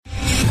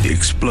The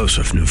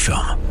explosive new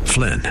film,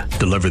 Flynn,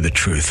 Deliver the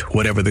Truth,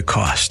 Whatever the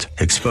Cost,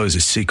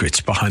 exposes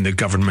secrets behind the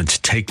government's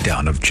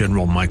takedown of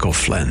General Michael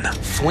Flynn.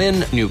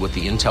 Flynn knew what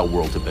the intel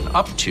world had been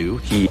up to.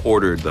 He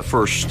ordered the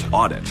first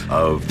audit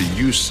of the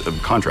use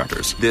of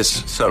contractors.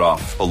 This set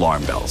off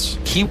alarm bells.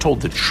 He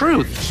told the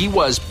truth. He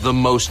was the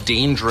most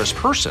dangerous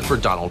person for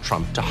Donald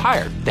Trump to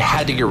hire. They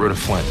had to get rid of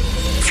Flynn.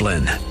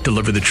 Flynn,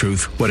 Deliver the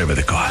Truth, Whatever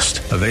the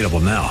Cost. Available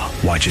now.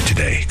 Watch it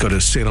today. Go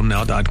to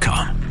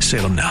salemnow.com.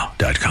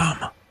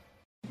 salemnow.com.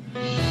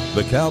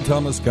 The Cal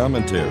Thomas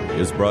Commentary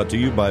is brought to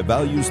you by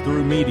Values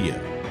Through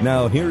Media.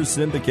 Now here's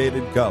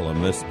syndicated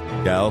columnist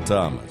Cal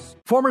Thomas.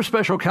 Former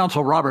Special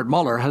Counsel Robert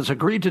Mueller has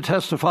agreed to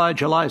testify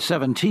July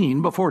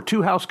 17 before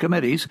two House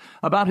committees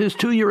about his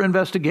 2-year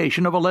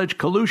investigation of alleged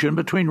collusion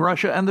between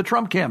Russia and the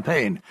Trump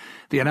campaign.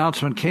 The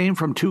announcement came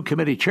from two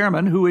committee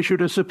chairmen who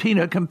issued a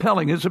subpoena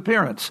compelling his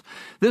appearance.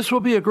 This will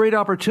be a great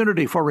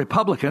opportunity for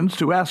Republicans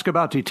to ask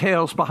about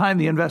details behind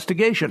the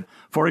investigation.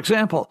 For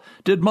example,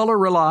 did Mueller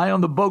rely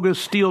on the bogus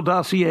Steele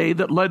dossier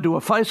that led to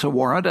a FISA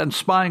warrant and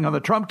spying on the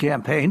Trump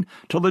campaign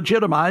to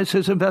legitimize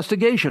his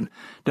investigation?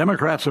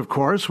 Democrats, of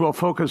course, will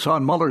focus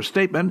on Mueller's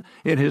statement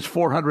in his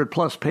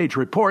 400-plus page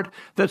report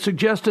that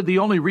suggested the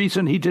only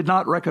reason he did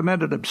not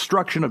recommend an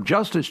obstruction of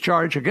justice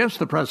charge against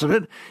the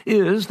president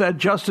is that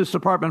Justice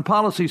Department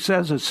policy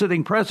says a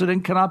sitting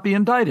president cannot be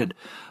indicted.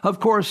 Of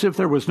course, if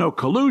there was no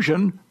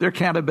collusion, there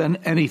can't have been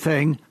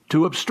anything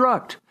to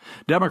obstruct.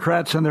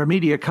 Democrats and their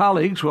media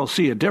colleagues will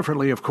see it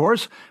differently, of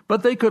course,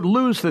 but they could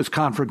lose this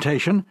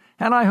confrontation,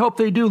 and I hope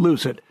they do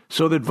lose it,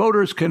 so that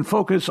voters can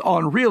focus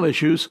on real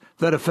issues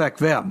that affect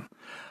them.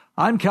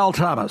 I'm Cal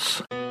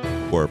Thomas.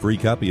 For a free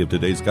copy of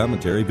today's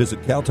commentary,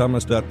 visit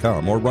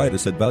calthomas.com or write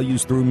us at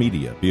Values Through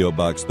Media, P.O.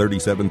 Box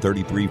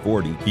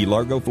 373340, Key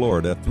Largo,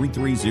 Florida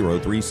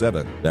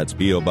 33037. That's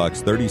P.O.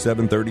 Box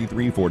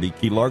 373340,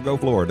 Key Largo,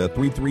 Florida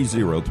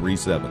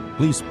 33037.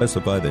 Please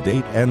specify the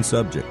date and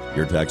subject.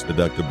 Your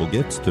tax-deductible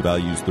gifts to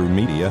Values Through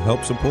Media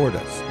help support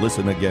us.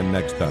 Listen again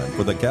next time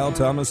for the Cal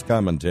Thomas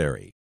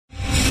Commentary.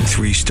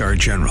 3-star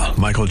General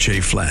Michael J.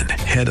 Flynn,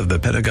 head of the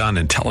Pentagon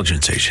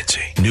Intelligence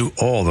Agency, knew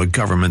all the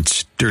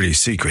government's dirty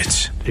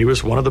secrets. He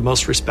was one of the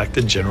most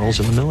respected generals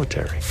in the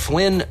military.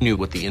 Flynn knew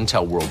what the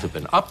intel world had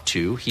been up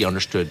to. He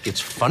understood its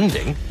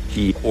funding.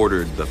 He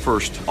ordered the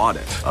first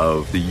audit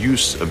of the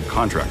use of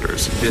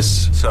contractors.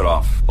 This set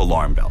off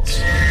alarm bells.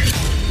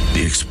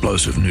 The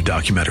explosive new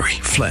documentary,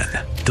 Flynn,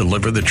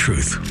 Deliver the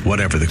Truth,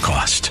 Whatever the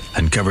Cost,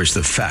 uncovers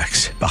the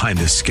facts behind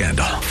this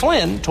scandal.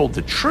 Flynn told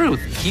the truth.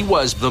 He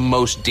was the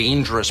most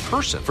dangerous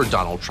person for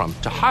Donald Trump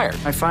to hire.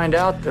 I find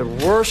out the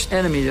worst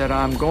enemy that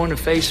I'm going to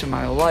face in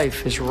my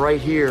life is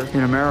right here in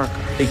America.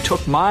 They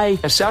took my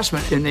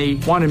assessment and they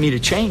wanted me to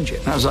change it.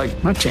 And I was like,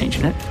 I'm not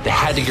changing it. They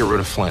had to get rid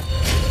of Flynn.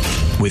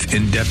 With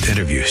in-depth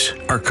interviews,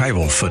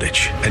 archival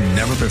footage, and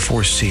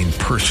never-before-seen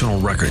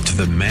personal records of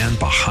the man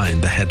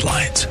behind the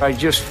headlines. I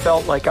just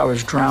felt like I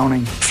was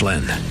drowning.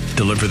 Flynn,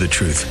 Deliver the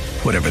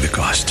Truth, Whatever the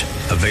Cost.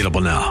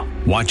 Available now.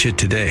 Watch it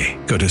today.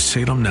 Go to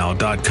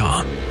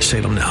salemnow.com.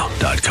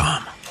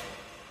 salemnow.com.